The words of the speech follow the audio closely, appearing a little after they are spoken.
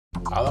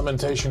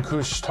Alimentation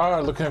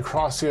Couche-Tard looking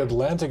across the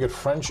Atlantic at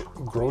French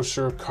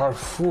grocer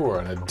Carrefour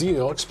and a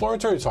deal,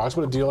 exploratory talks,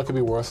 but a deal that could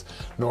be worth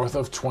north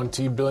of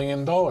 $20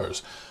 billion.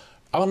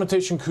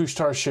 Alimentation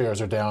Couche-Tard shares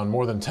are down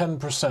more than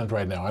 10%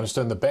 right now. I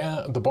understand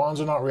the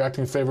bonds are not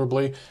reacting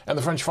favorably, and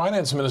the French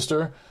finance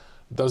minister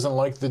doesn't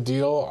like the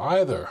deal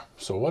either.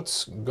 So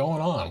what's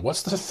going on?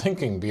 What's the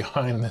thinking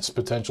behind this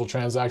potential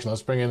transaction?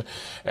 Let's bring in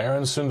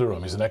Arun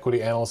Sundaram. He's an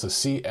equity analyst at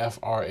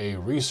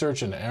CFRA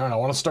Research. And Arun, I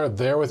want to start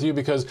there with you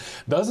because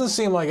it doesn't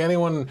seem like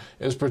anyone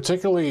is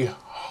particularly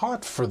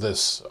hot for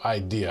this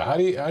idea. How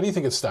do you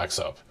think it stacks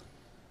up?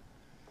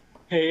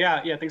 Hey,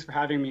 yeah, thanks for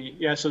having me.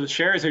 Yeah, so the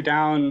shares are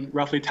down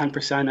roughly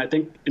 10%. I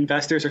think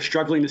investors are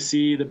struggling to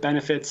see the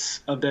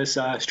benefits of this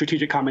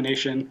strategic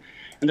combination.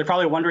 And they're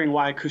probably wondering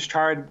why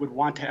Couche-Tard would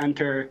want to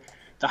enter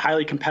the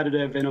highly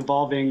competitive and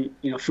evolving,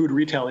 food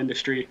retail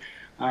industry.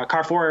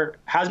 Carrefour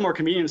has more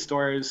convenience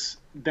stores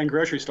than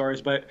grocery stores,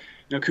 but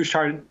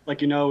Couche-Tard,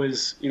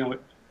 is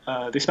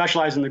they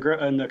specialize in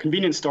the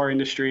convenience store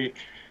industry,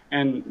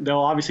 and they'll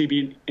obviously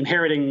be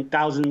inheriting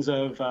thousands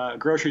of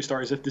grocery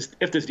stores if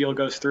this deal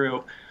goes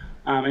through.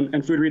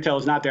 And food retail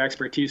is not their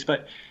expertise,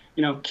 but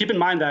keep in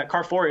mind that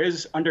Carrefour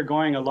is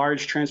undergoing a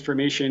large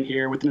transformation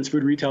here within its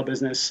food retail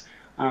business.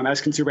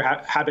 As consumer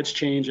habits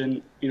change and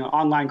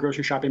online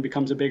grocery shopping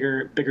becomes a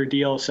bigger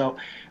deal. So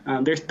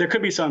there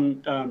could be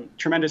some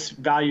tremendous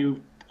value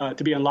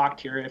to be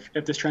unlocked here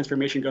if this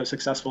transformation goes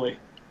successfully.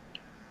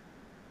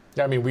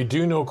 Yeah, I mean, we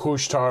do know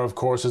Couche-Tard, of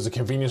course, is a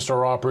convenience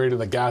store operator,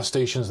 the gas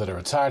stations that are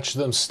attached to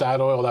them,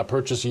 Statoil, that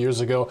purchase years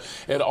ago.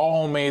 It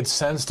all made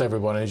sense to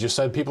everyone. And as you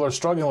said, people are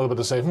struggling a little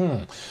bit to say,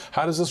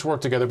 how does this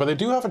work together? But they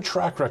do have a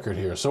track record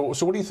here. So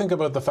what do you think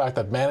about the fact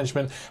that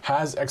management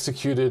has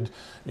executed,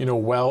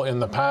 well in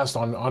the past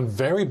on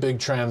very big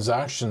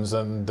transactions,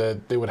 and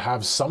that they would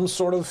have some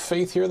sort of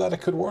faith here that it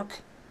could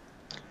work?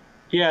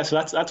 Yeah,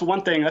 so that's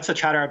one thing. That's the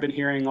chatter I've been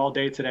hearing all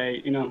day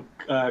today.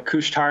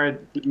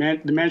 Couche-Tard,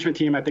 the management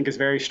team, I think, is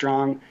very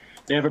strong.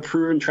 They have a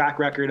proven track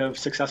record of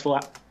successful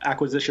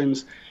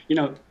acquisitions.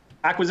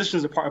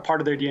 Acquisitions are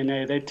part of their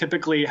DNA. They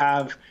typically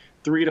have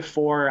 3 to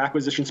 4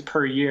 acquisitions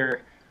per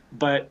year.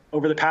 But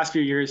over the past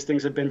few years,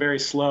 things have been very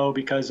slow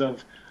because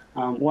of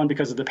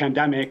the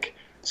pandemic.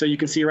 So you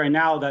can see right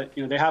now that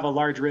they have a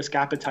large risk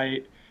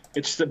appetite. I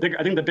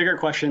think the bigger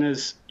question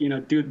is,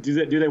 do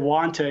they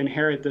want to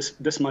inherit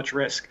this much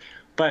risk?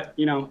 But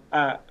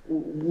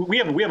we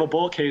have a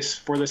bull case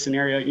for this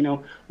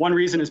scenario. One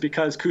reason is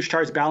because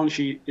Couche-Tard's balance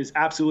sheet is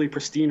absolutely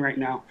pristine right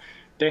now.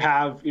 They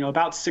have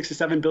about $6 to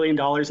 $7 billion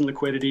in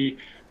liquidity.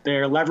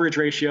 Their leverage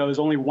ratio is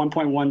only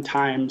 1.1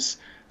 times.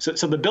 So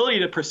the ability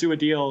to pursue a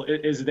deal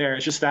is there.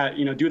 It's just that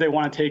do they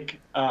want to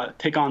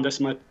take on this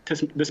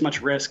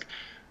much risk?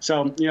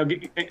 So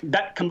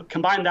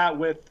combine that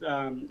with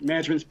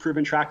management's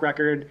proven track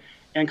record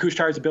and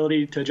Couche-Tard's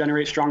ability to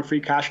generate strong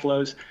free cash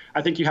flows,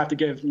 I think you have to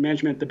give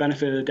management the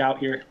benefit of the doubt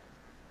here.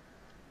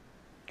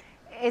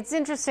 It's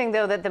interesting,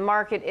 though, that the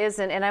market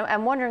isn't. And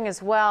I'm wondering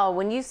as well,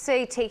 when you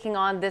say taking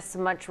on this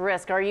much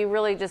risk, are you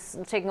really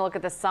just taking a look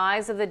at the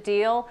size of the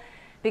deal?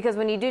 Because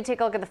when you do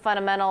take a look at the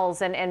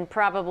fundamentals and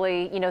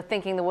probably,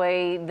 thinking the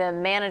way the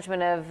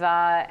management of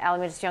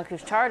Alimentation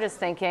Couche-Tard is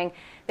thinking,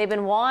 they've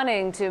been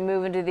wanting to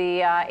move into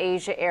the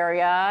Asia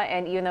area.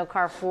 And even though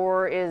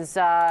Carrefour is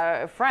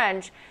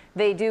French,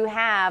 they do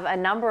have a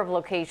number of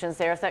locations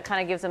there. So that kind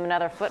of gives them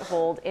another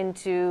foothold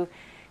into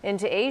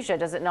Asia,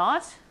 does it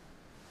not?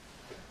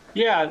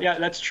 Yeah,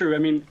 that's true. I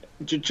mean,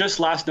 just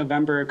last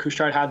November,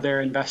 Couche-Tard had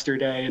their investor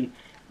day, and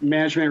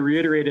management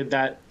reiterated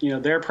that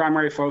their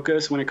primary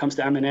focus when it comes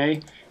to M&A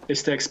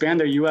is to expand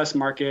their U.S.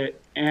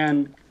 market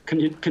and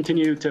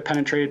continue to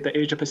penetrate the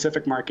Asia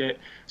Pacific market.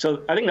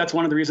 So I think that's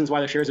one of the reasons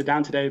why the shares are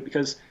down today,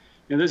 because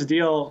this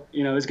deal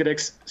is going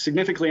to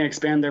significantly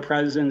expand their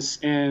presence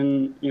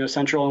in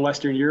Central and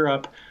Western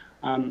Europe.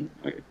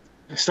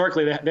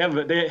 Historically,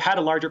 they had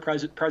a larger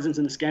presence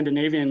in the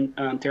Scandinavian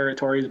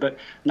territories, but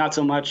not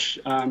so much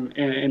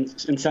in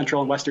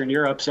Central and Western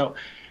Europe. So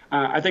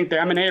I think the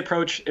M&A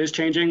approach is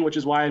changing, which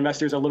is why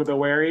investors are a little bit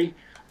wary.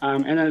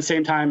 And at the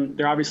same time,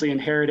 they're obviously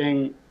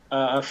inheriting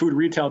a food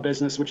retail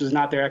business, which is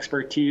not their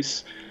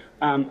expertise.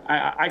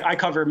 I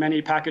cover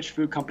many packaged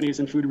food companies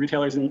and food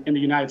retailers in the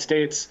United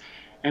States,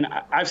 and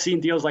I've seen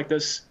deals like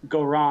this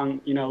go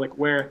wrong. like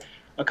where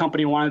a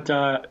company wanted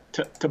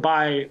to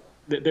buy,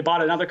 they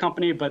bought another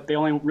company, but they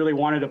only really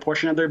wanted a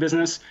portion of their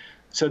business.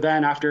 So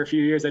then after a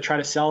few years, they try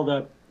to sell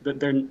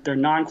their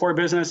non-core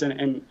business,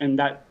 and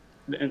that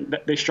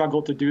they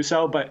struggle to do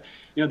so. But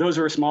those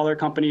are smaller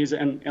companies,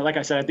 and like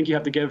I said, I think you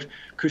have to give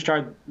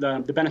Couche-Tard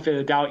the benefit of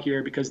the doubt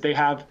here because they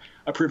have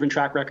a proven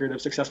track record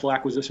of successful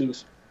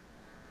acquisitions.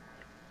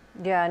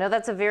 Yeah, no,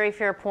 that's a very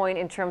fair point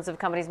in terms of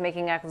companies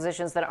making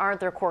acquisitions that aren't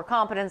their core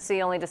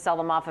competency, only to sell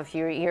them off a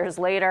few years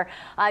later.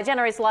 It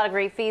generates a lot of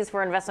great fees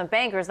for investment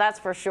bankers, that's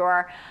for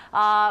sure,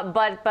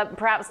 but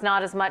perhaps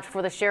not as much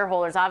for the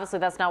shareholders. Obviously,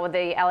 that's not what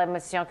the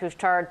Alimentation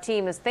Couche-Tard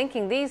team is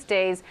thinking these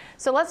days.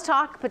 So let's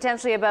talk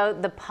potentially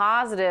about the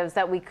positives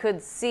that we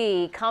could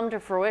see come to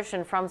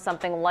fruition from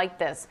something like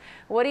this.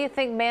 What do you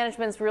think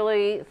management's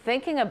really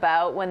thinking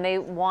about when they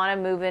want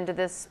to move into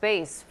this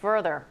space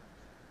further?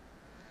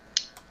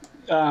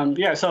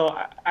 Yeah, so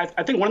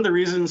I think one of the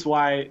reasons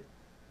why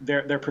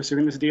they're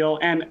pursuing this deal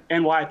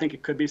and why I think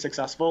it could be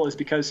successful is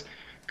because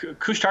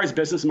Couche-Tard's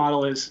business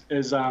model is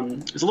a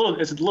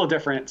little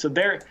different. So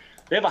they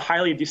have a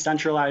highly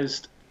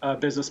decentralized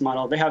business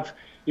model. They have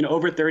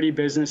over 30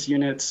 business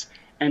units,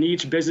 and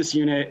each business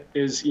unit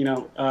is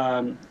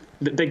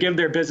they give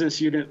their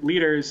business unit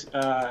leaders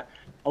a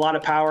lot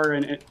of power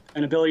and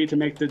ability to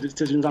make the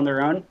decisions on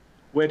their own,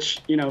 which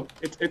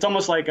it's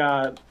almost like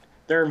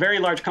they're a very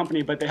large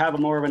company, but they have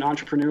more of an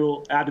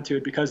entrepreneurial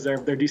attitude because they're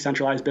their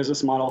decentralized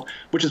business model,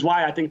 which is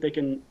why I think they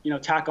can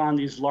tack on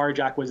these large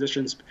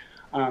acquisitions,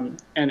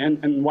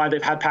 and why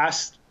they've had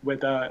past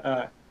with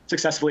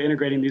successfully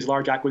integrating these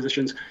large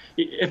acquisitions.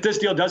 If this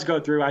deal does go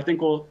through, I think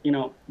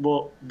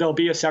there'll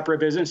be a separate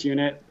business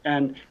unit,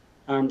 and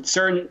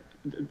certain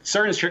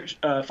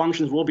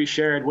functions will be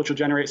shared, which will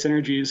generate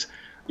synergies.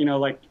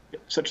 Like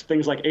such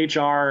things like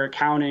HR,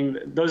 accounting.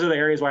 Those are the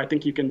areas where I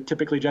think you can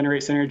typically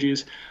generate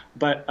synergies.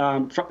 But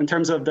in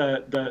terms of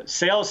the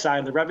sales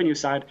side, the revenue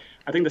side,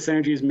 I think the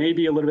synergies may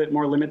be a little bit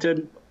more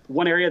limited.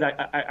 One area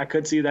that I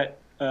could see that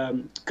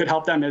could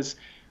help them is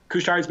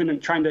Couche-Tard's been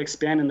trying to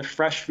expand in the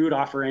fresh food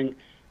offering,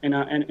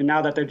 and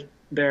now that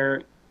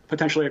they're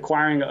potentially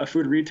acquiring a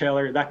food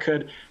retailer, that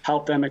could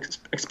help them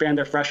expand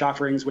their fresh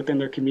offerings within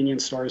their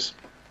convenience stores.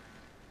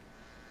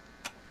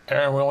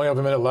 Arun, we only have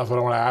a minute left, but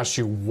I want to ask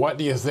you, what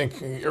do you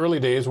think, early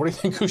days, what do you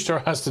think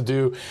Couche-Tard has to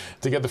do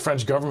to get the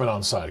French government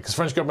on side? Because the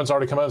French government's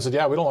already come out and said,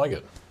 yeah, we don't like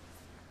it.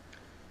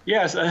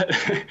 Yes.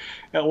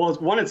 Well,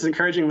 one, it's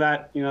encouraging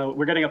that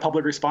we're getting a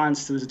public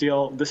response to this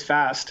deal this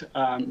fast.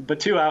 But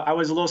two, I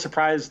was a little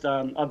surprised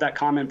of that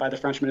comment by the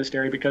French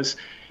ministry because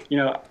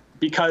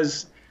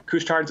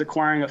Couche-Tard's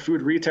acquiring a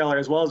food retailer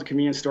as well as a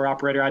convenience store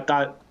operator, I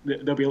thought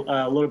there'll be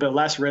a little bit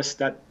less risk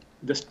that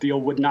this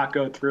deal would not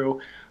go through.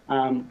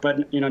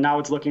 But now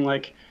it's looking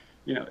like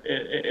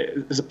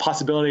there's a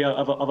possibility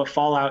of a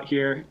fallout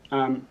here.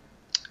 But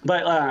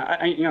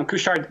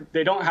Couche-Tard,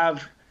 they don't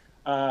have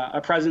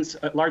a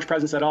large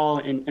presence at all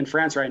in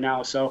France right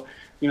now. So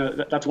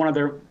that's one of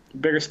their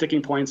bigger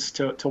sticking points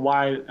to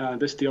why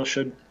this deal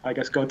should, I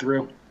guess, go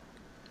through.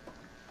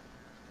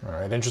 All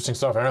right, interesting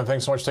stuff, Arun.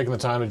 Thanks so much for taking the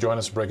time to join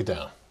us and break it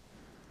down.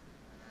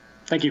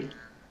 Thank you.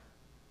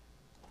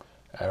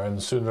 Arun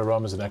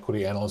Sundaram is an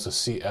equity analyst at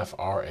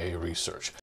CFRA Research.